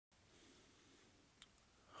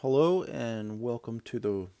Hello and welcome to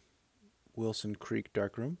the Wilson Creek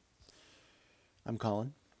Darkroom. I'm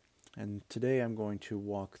Colin, and today I'm going to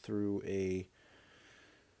walk through a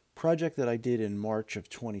project that I did in March of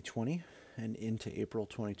 2020 and into April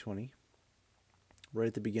 2020. Right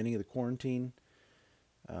at the beginning of the quarantine,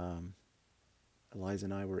 Eliza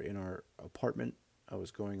and I were in our apartment. I was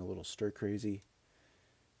going a little stir crazy.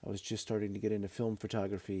 I was just starting to get into film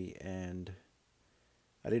photography, and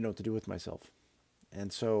I didn't know what to do with myself.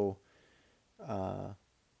 And so,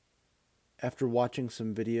 after watching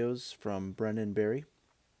some videos from Brennan Barry,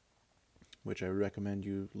 which I recommend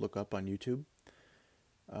you look up on YouTube,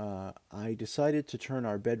 I decided to turn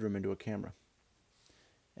our bedroom into a camera.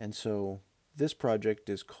 And so this project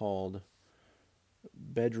is called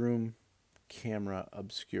Bedroom Camera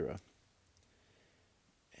Obscura.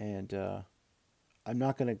 And I'm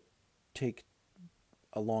not going to take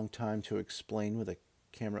a long time to explain what a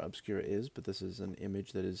camera obscura is, but this is an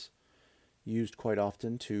image that is used quite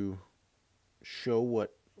often to show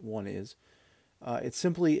what one is. It's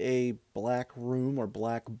simply a black room or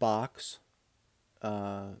black box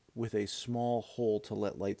with a small hole to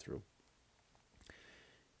let light through.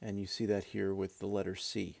 And you see that here with the letter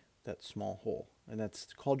C, that small hole. And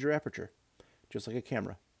that's called your aperture, just like a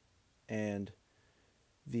camera. And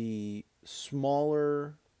the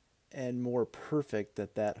smaller and more perfect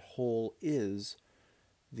that hole is,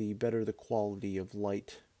 the better the quality of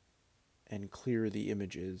light and clearer the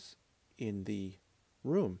image is in the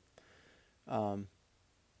room. And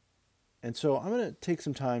so I'm going to take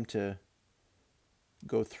some time to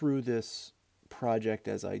go through this project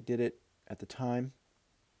as I did it at the time.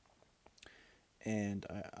 And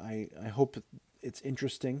I hope it's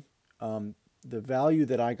interesting. The value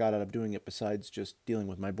that I got out of doing it, besides just dealing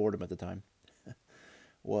with my boredom at the time,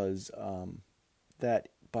 was that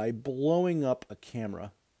by blowing up a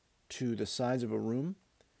camera to the size of a room,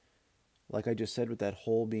 like I just said with that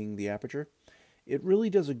hole being the aperture, it really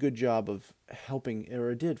does a good job of helping,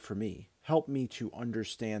 or it did for me, help me to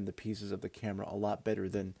understand the pieces of the camera a lot better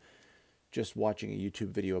than just watching a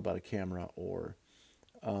YouTube video about a camera or,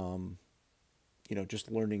 just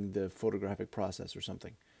learning the photographic process or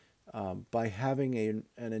something. By having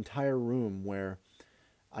an entire room where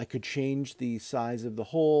I could change the size of the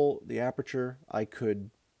hole, the aperture, I could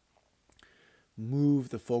move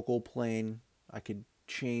the focal plane, I could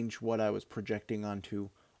change what I was projecting onto.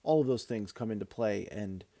 All of those things come into play,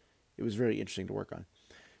 and it was very interesting to work on.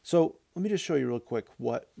 So let me just show you real quick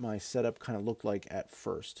what my setup kind of looked like at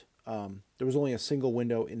first. There was only a single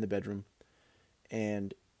window in the bedroom,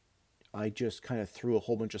 and I just kind of threw a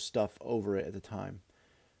whole bunch of stuff over it at the time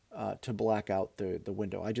to black out the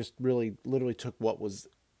window. I just really literally took what was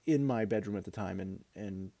in my bedroom at the time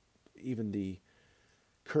and even the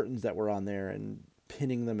curtains that were on there and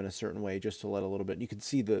pinning them in a certain way just to let a little bit. You can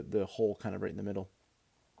see the hole kind of right in the middle.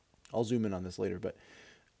 I'll zoom in on this later, but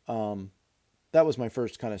that was my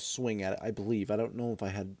first kind of swing at it, I believe. I don't know if I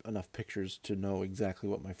had enough pictures to know exactly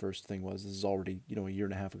what my first thing was. This is already, a year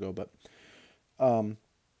and a half ago, but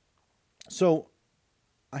so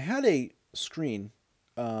I had a screen,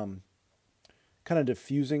 kind of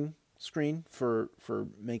diffusing screen for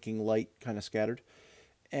making light kind of scattered.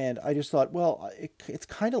 And I just thought, well, it's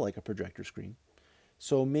kind of like a projector screen.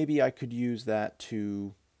 So maybe I could use that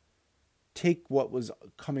to take what was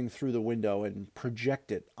coming through the window and project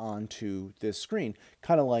it onto this screen,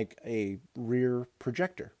 kind of like a rear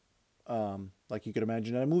projector, like you could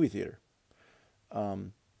imagine at a movie theater.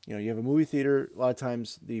 You have a movie theater, a lot of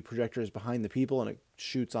times the projector is behind the people and it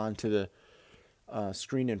shoots onto the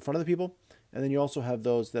screen in front of the people. And then you also have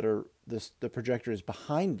those that are, the projector is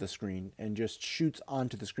behind the screen and just shoots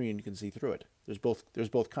onto the screen and you can see through it. There's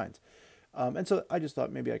both kinds. And so I just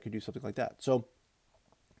thought maybe I could do something like that. So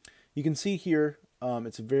you can see here,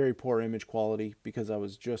 it's a very poor image quality because I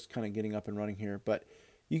was just kind of getting up and running here. But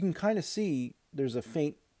you can kind of see there's a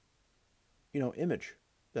faint, image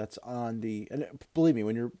that's on the, and believe me,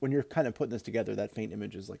 when you're kind of putting this together, that faint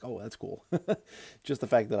image is like, oh, that's cool. Just the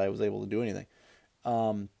fact that I was able to do anything.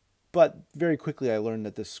 But very quickly I learned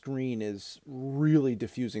that the screen is really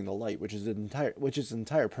diffusing the light, which is its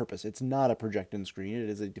entire purpose. It's not a projecting screen; it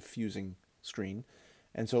is a diffusing screen,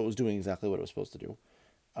 and so it was doing exactly what it was supposed to do.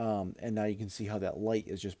 And now you can see how that light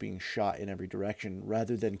is just being shot in every direction,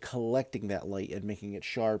 rather than collecting that light and making it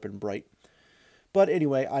sharp and bright. But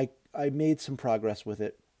anyway, I made some progress with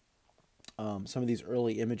it. Some of these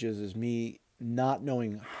early images is me not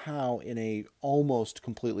knowing how in a almost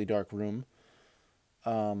completely dark room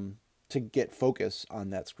to get focus on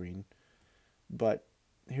that screen. But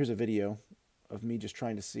here's a video of me just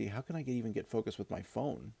trying to see how can I even get focus with my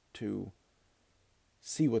phone to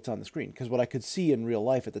see what's on the screen, because what I could see in real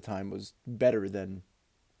life at the time was better than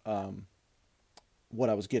what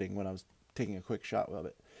I was getting when I was taking a quick shot of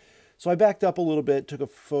it. So I backed up a little bit, took a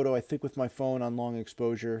photo, I think with my phone on long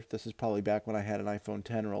exposure. This is probably back when I had an iPhone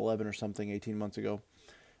 10 or 11 or something, 18 months ago.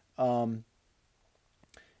 Now,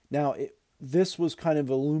 this was kind of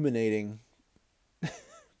illuminating,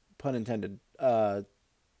 pun intended,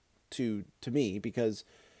 to me, because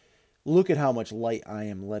look at how much light I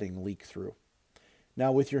am letting leak through.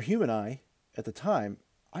 Now, with your human eye, at the time,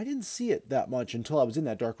 I didn't see it that much until I was in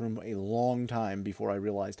that dark room a long time before I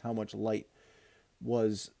realized how much light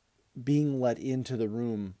was being let into the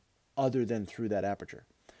room other than through that aperture.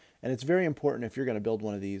 And it's very important if you're going to build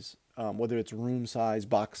one of these, whether it's room size,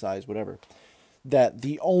 box size, whatever, that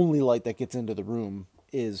the only light that gets into the room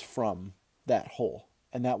is from that hole.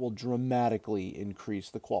 And that will dramatically increase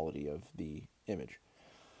the quality of the image.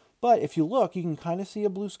 But if you look, you can kind of see a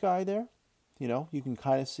blue sky there. You know, you can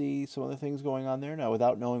kind of see some of the things going on there. Now,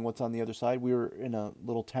 without knowing what's on the other side, we were in a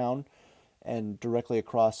little town, and directly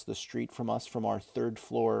across the street from us, from our third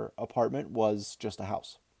floor apartment, was just a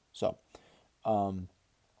house. So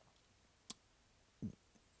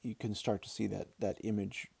you can start to see that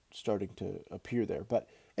image starting to appear there. But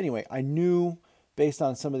anyway, I knew based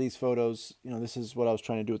on some of these photos, you know, this is what I was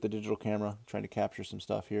trying to do with the digital camera, trying to capture some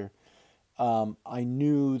stuff here. I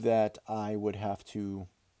knew that I would have to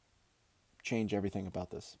change everything about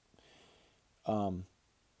this.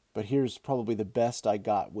 But here's probably the best I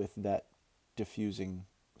got with that diffusing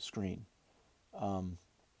screen.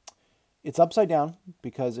 It's upside down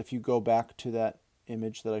because if you go back to that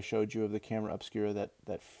image that I showed you of the camera obscura, that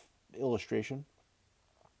illustration,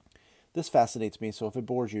 this fascinates me. So if it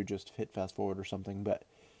bores you, just hit fast forward or something. But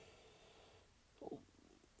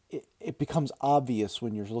it becomes obvious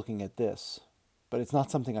when you're looking at this, but it's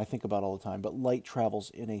not something I think about all the time. But light travels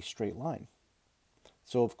in a straight line.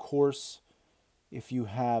 So of course, if you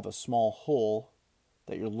have a small hole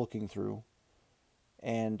that you're looking through,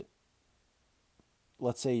 and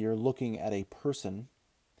let's say you're looking at a person,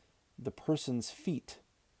 the person's feet,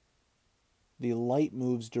 the light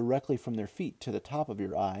moves directly from their feet to the top of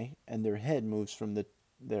your eye, and their head moves from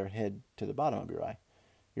their head to the bottom of your eye.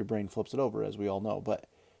 Your brain flips it over, as we all know. But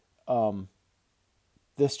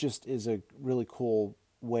this just is a really cool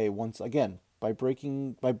way, once again, by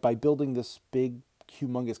building this big,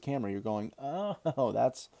 humongous camera, you're going, oh,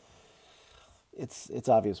 it's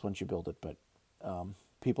obvious once you build it. But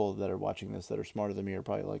people that are watching this that are smarter than me are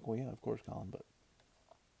probably like, well, yeah, of course, Colin.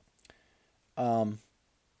 But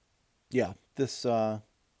yeah, this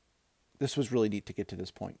was really neat to get to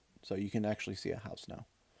this point. So you can actually see a house now.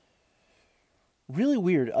 Really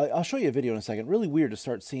weird. I'll show you a video in a second. Really weird to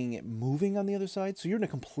start seeing it moving on the other side. So you're in a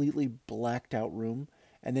completely blacked out room,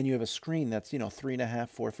 and then you have a screen that's, 3.5,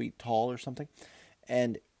 4 feet tall or something,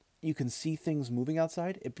 and you can see things moving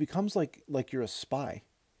outside. It becomes like you're a spy.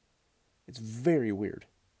 It's very weird.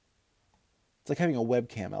 It's like having a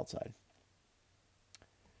webcam outside.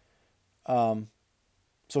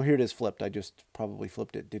 So here it is flipped. I just probably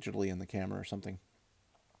flipped it digitally in the camera or something,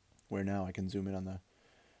 where now I can zoom in on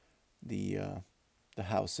the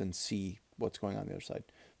house and see what's going on the other side.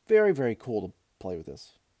 Very, very cool to play with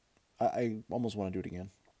this. I almost want to do it again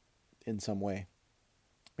in some way.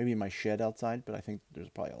 Maybe in my shed outside, but I think there's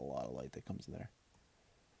probably a lot of light that comes in there.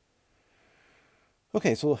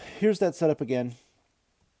 Okay, so here's that setup again.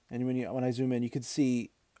 And when I zoom in, you can see,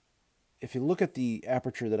 if you look at the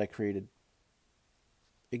aperture that I created,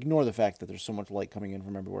 ignore the fact that there's so much light coming in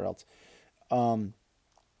from everywhere else.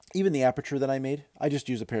 Even the aperture that I made, I just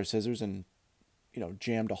used a pair of scissors and,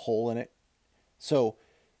 jammed a hole in it. So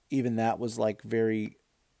even that was like very,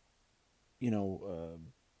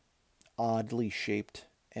 oddly shaped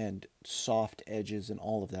and soft edges and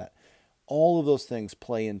all of that. All of those things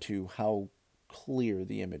play into how clear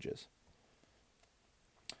the image is.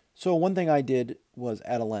 So one thing I did was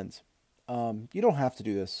add a lens. You don't have to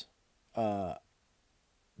do this,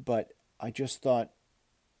 but I just thought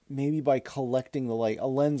maybe by collecting the light, a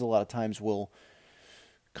lens a lot of times will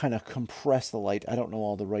kind of compress the light. I don't know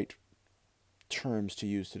all the right terms to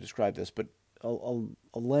use to describe this, but a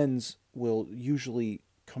lens will usually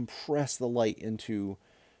compress the light into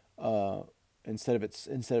instead of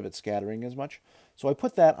it scattering as much. So I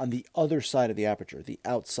put that on the other side of the aperture, the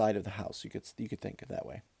outside of the house. You could think of that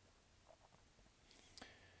way.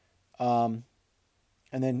 And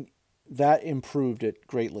then that improved it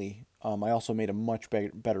greatly. I also made a much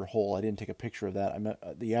better hole. I didn't take a picture of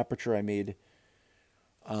that. The aperture I made,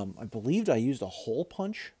 I believed I used a hole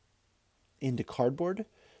punch into cardboard.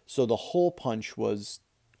 So the hole punch was,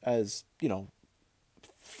 as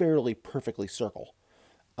fairly perfectly circle.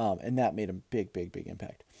 And that made a big, big, big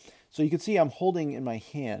impact. So you can see I'm holding in my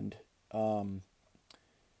hand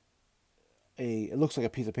it looks like a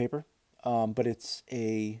piece of paper, but it's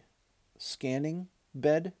a scanning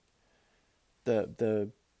bed.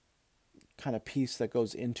 The kind of piece that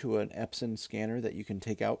goes into an Epson scanner that you can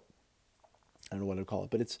take out. I don't know what to call it,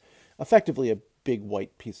 but it's effectively a big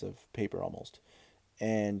white piece of paper almost.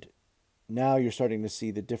 And now you're starting to see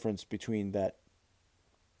the difference between that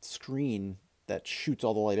screen that shoots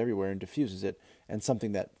all the light everywhere and diffuses it and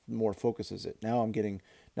something that more focuses it. Now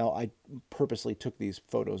I purposely took these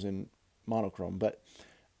photos in monochrome, but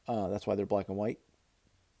that's why they're black and white.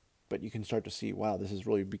 But you can start to see, wow, this is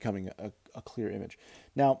really becoming a clear image.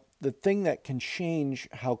 Now, the thing that can change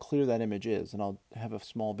how clear that image is, and I'll have a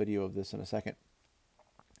small video of this in a second.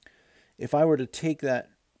 If I were to take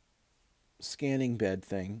that scanning bed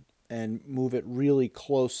thing and move it really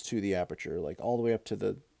close to the aperture, like all the way up to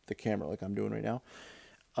the camera like I'm doing right now,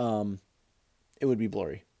 it would be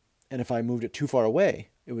blurry. And if I moved it too far away,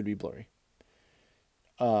 it would be blurry.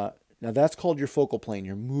 Now that's called your focal plane.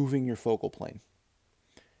 You're moving your focal plane.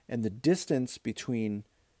 And the distance between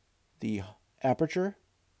the aperture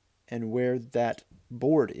and where that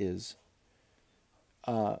board is,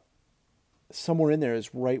 somewhere in there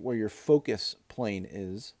is right where your focus plane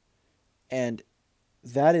is. And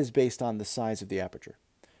that is based on the size of the aperture.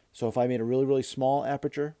 So if I made a really, really small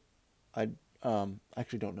aperture, I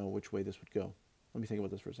actually don't know which way this would go. Let me think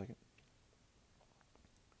about this for a second.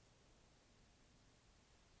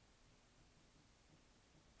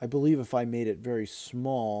 I believe if I made it very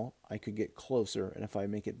small, I could get closer, and if I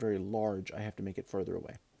make it very large, I have to make it further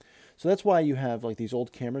away. So that's why you have like these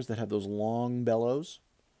old cameras that have those long bellows,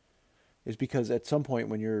 is because at some point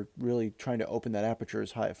when you're really trying to open that aperture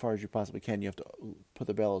as far as you possibly can, you have to put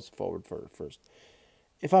the bellows forward first.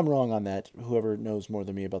 If I'm wrong on that, whoever knows more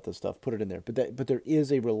than me about this stuff, put it in there. But there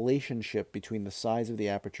is a relationship between the size of the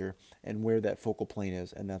aperture and where that focal plane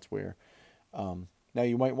is, and that's where. Now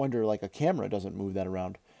you might wonder, like a camera doesn't move that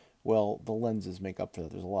around. Well, the lenses make up for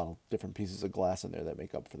that. There's a lot of different pieces of glass in there that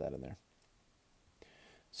make up for that in there.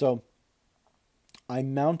 So I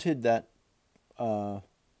mounted that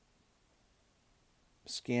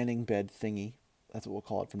scanning bed thingy. That's what we'll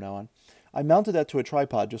call it from now on. I mounted that to a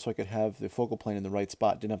tripod just so I could have the focal plane in the right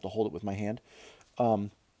spot. Didn't have to hold it with my hand.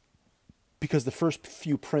 Because the first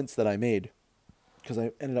few prints that I made, because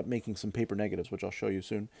I ended up making some paper negatives, which I'll show you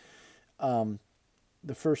soon.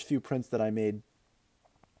 The first few prints that I made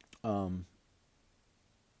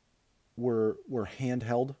were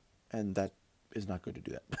handheld, and that is not good to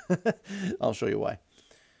do that. I'll show you why.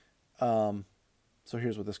 So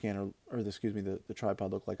here's what the scanner, or excuse me, the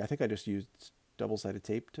tripod looked like. I think I just used double-sided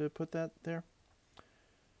tape to put that there.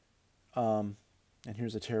 And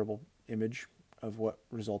here's a terrible image of what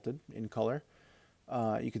resulted in color.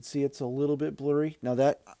 You can see it's a little bit blurry. Now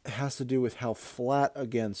that has to do with how flat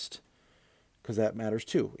against, because that matters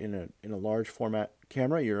too. In a large format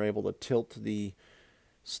camera, you're able to tilt the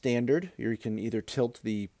standard. You can either tilt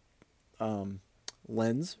the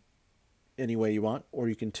lens any way you want, or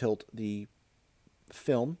you can tilt the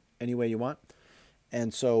film any way you want.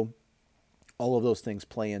 And so all of those things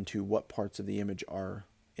play into what parts of the image are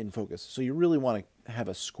in focus. So you really want to have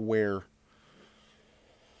a square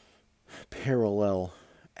parallel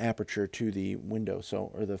aperture to the window,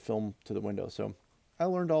 so, or the film to the window. So I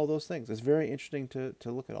learned all those things. It's very interesting to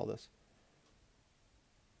look at all this.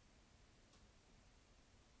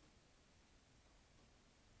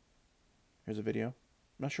 Here's a video. I'm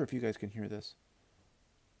not sure if you guys can hear this.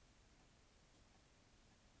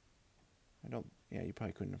 Yeah, you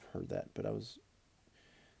probably couldn't have heard that, but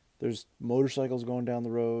there's motorcycles going down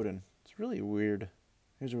the road, and it's really weird.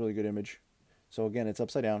 Here's a really good image. So again, it's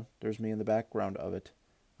upside down. There's me in the background of it.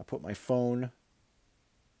 I put my phone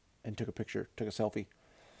and took a picture, took a selfie.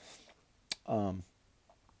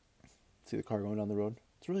 See the car going down the road?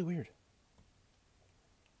 It's really weird.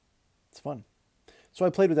 It's fun. So I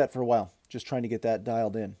played with that for a while, just trying to get that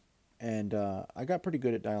dialed in. And I got pretty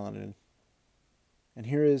good at dialing it in. And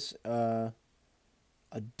here is a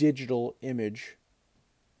digital image.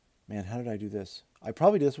 Man, how did I do this? I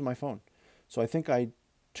probably did this with my phone. So I think I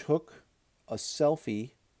took a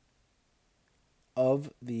selfie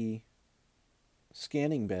of the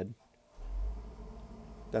scanning bed.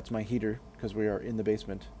 That's my heater, because we are in the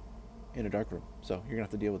basement in a dark room. So you're going to have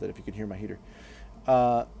to deal with it if you can hear my heater.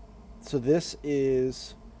 So this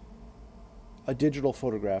is a digital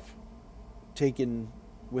photograph taken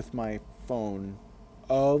with my phone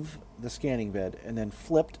of the scanning bed and then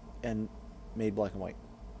flipped and made black and white.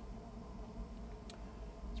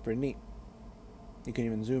 It's pretty neat. You can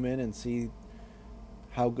even zoom in and see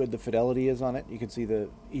how good the fidelity is on it. You can see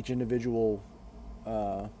each individual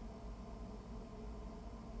uh,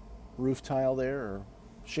 roof tile there, or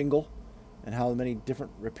shingle, and how many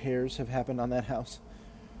different repairs have happened on that house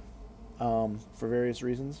for various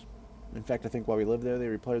reasons. In fact, I think while we lived there, they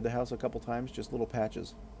repaired the house a couple times, just little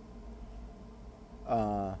patches.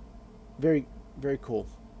 Uh, very, very cool.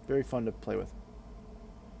 Very fun to play with.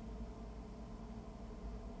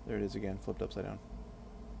 There it is again, flipped upside down.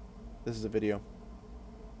 This is a video.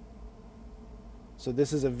 So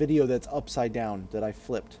this is a video that's upside down that I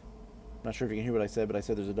flipped. I'm not sure if you can hear what I said, but I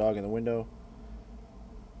said there's a dog in the window.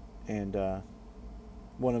 And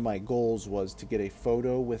one of my goals was to get a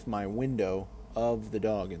photo with my window of the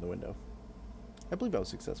dog in the window. I believe I was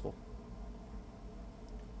successful.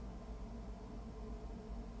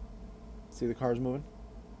 See the cars moving?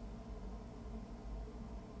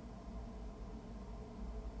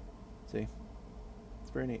 See?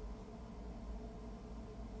 It's very neat.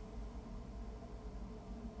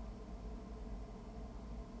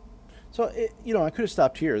 So, I could have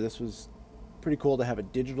stopped here. This was pretty cool to have a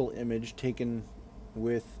digital image taken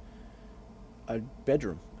with a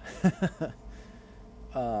bedroom. And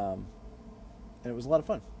it was a lot of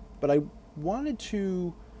fun. But I wanted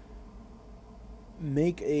to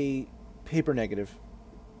make a paper negative,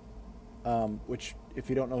 which, if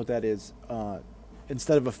you don't know what that is,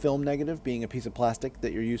 instead of a film negative being a piece of plastic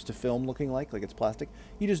that you're used to film looking like it's plastic,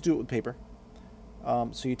 you just do it with paper.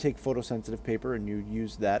 So you take photosensitive paper and you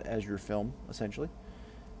use that as your film, essentially.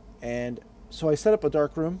 And so I set up a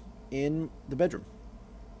dark room in the bedroom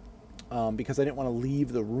because I didn't want to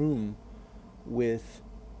leave the room with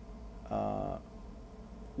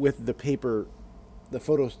the paper, the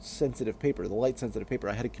photosensitive paper, the light-sensitive paper.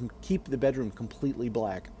 I had to keep the bedroom completely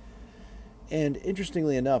black. And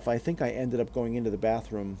interestingly enough, I think I ended up going into the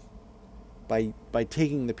bathroom by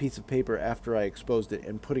taking the piece of paper after I exposed it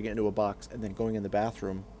and putting it into a box and then going in the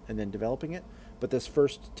bathroom and then developing it. But this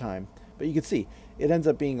first time, but you can see it ends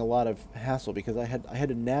up being a lot of hassle because I had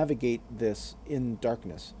to navigate this in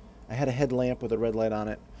darkness. I had a headlamp with a red light on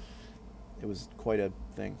it. It was quite a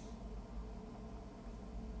thing.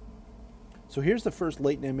 So here's the first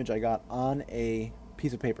latent image I got on a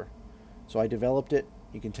piece of paper. So I developed it.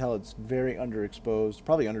 You can tell it's very underexposed,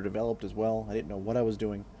 probably underdeveloped as well. I didn't know what I was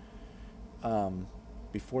doing.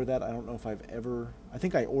 Before that, I don't know if I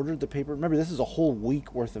think I ordered the paper. Remember, this is a whole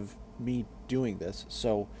week worth of me doing this.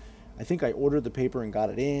 So I think I ordered the paper and got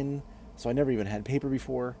it in. So I never even had paper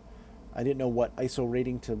before. I didn't know what ISO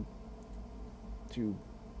rating to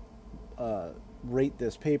rate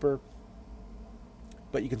this paper.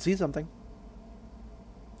 But you can see something.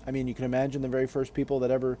 I mean, you can imagine the very first people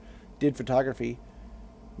that ever did photography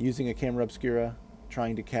using a camera obscura,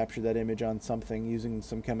 trying to capture that image on something using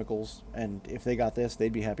some chemicals, and if they got this,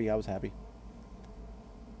 they'd be happy. I was happy.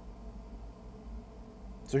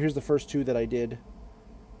 So here's the first two that I did.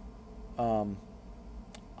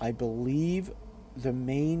 I believe the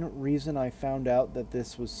main reason I found out that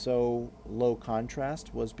this was so low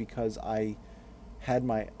contrast was because I had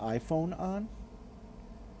my iPhone on.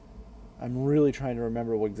 I'm really trying to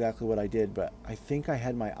remember exactly what I did, but I think I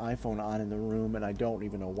had my iPhone on in the room, and I don't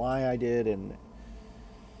even know why I did, and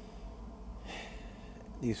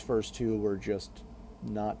these first two were just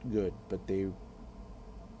not good, but they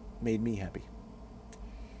made me happy.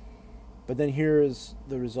 But then here is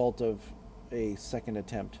the result of a second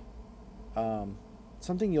attempt.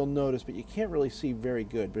 Something you'll notice, but you can't really see very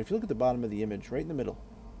good, but if you look at the bottom of the image, right in the middle,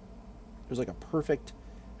 there's like a perfect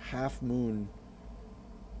half moon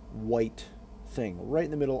white thing right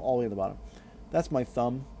in the middle, all the way at the bottom. That's my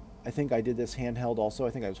thumb. I think I did this handheld also. I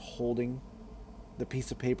think I was holding the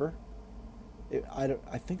piece of paper. I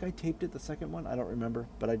think I taped it the second one. I don't remember,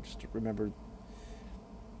 but I just remember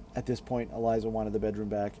at this point Eliza wanted the bedroom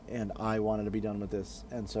back and I wanted to be done with this,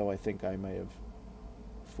 and so I think I may have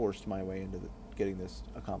forced my way into getting this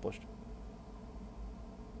accomplished.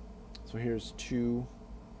 So here's two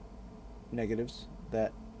negatives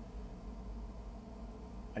that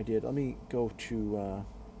I did. Let me go to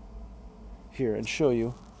here and show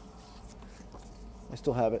you. I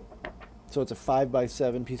still have it. So it's a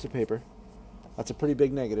 5x7 piece of paper. That's a pretty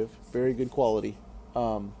big negative. Very good quality.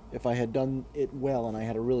 If I had done it well and I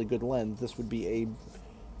had a really good lens, this would be a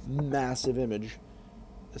massive image.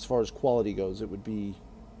 As far as quality goes, it would be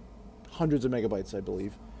hundreds of megabytes, I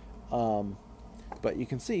believe. But you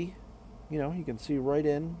can see, you can see right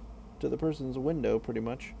in to the person's window pretty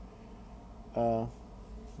much.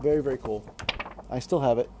 Very, very cool. I still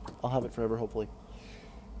have it. I'll have it forever, hopefully.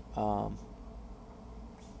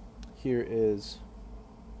 Here is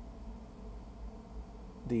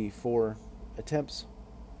the 4 attempts.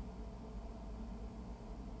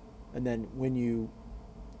 And then when you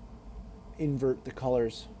invert the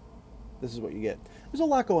colors, this is what you get. There's a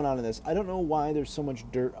lot going on in this. I don't know why there's so much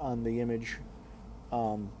dirt on the image.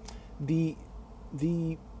 The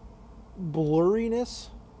blurriness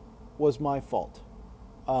was my fault.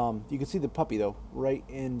 You can see the puppy though, right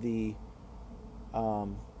in the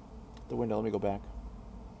window. Let me go back.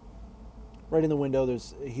 Right in the window.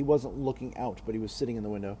 He wasn't looking out, but he was sitting in the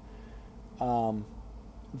window.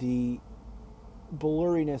 The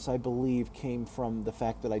blurriness, I believe, came from the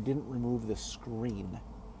fact that I didn't remove the screen.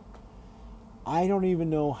 I don't even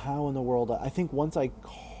know how in the world. I think once I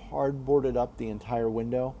cardboarded up the entire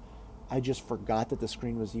window, I just forgot that the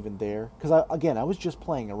screen was even there. Because, again, I was just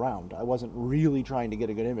playing around. I wasn't really trying to get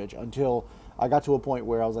a good image until I got to a point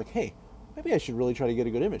where I was like, hey, maybe I should really try to get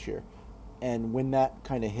a good image here. And when that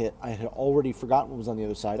kind of hit, I had already forgotten what was on the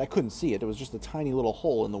other side. I couldn't see it. It was just a tiny little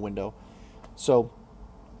hole in the window. So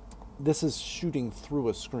this is shooting through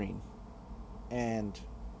a screen. And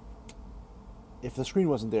if the screen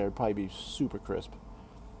wasn't there, it'd probably be super crisp.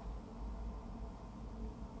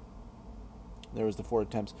 There was the 4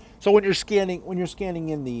 attempts. So when you're scanning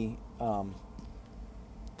in the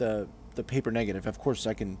paper negative, of course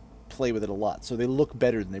I can play with it a lot. So they look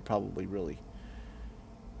better than they probably really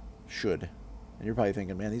should. And you're probably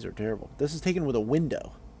thinking, man, these are terrible. This is taken with a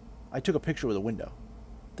window. I took a picture with a window.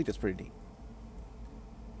 I think that's pretty neat.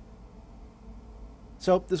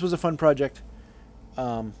 So this was a fun project.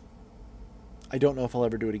 I don't know if I'll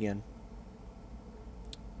ever do it again.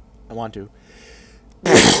 I want to.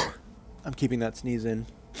 I'm keeping that sneeze in.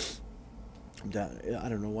 I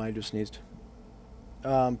don't know why I just sneezed.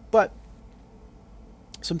 But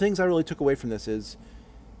some things I really took away from this is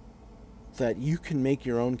that you can make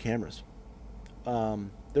your own cameras.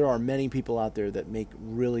 There are many people out there that make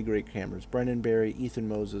really great cameras. Brendan Barry, Ethan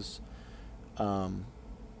Moses.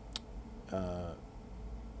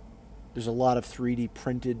 There's a lot of 3D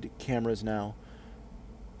printed cameras now.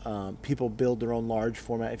 People build their own large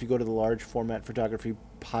format. If you go to the Large Format Photography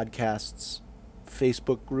Podcasts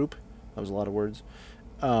Facebook group, that was a lot of words,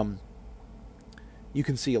 you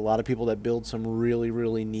can see a lot of people that build some really,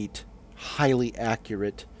 really neat, highly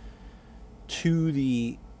accurate, to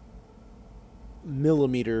the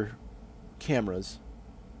millimeter cameras.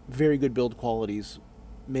 Very good build qualities,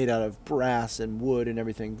 made out of brass and wood and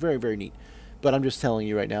everything. Very, very neat. But I'm just telling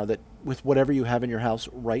you right now that with whatever you have in your house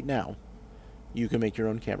right now, you can make your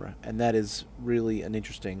own camera. And that is really an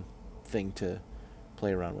interesting thing to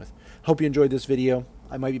play around with. Hope you enjoyed this video.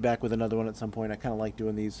 I might be back with another one at some point. I kind of like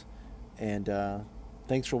doing these. And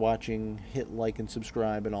thanks for watching. Hit like and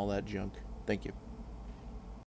subscribe and all that junk. Thank you.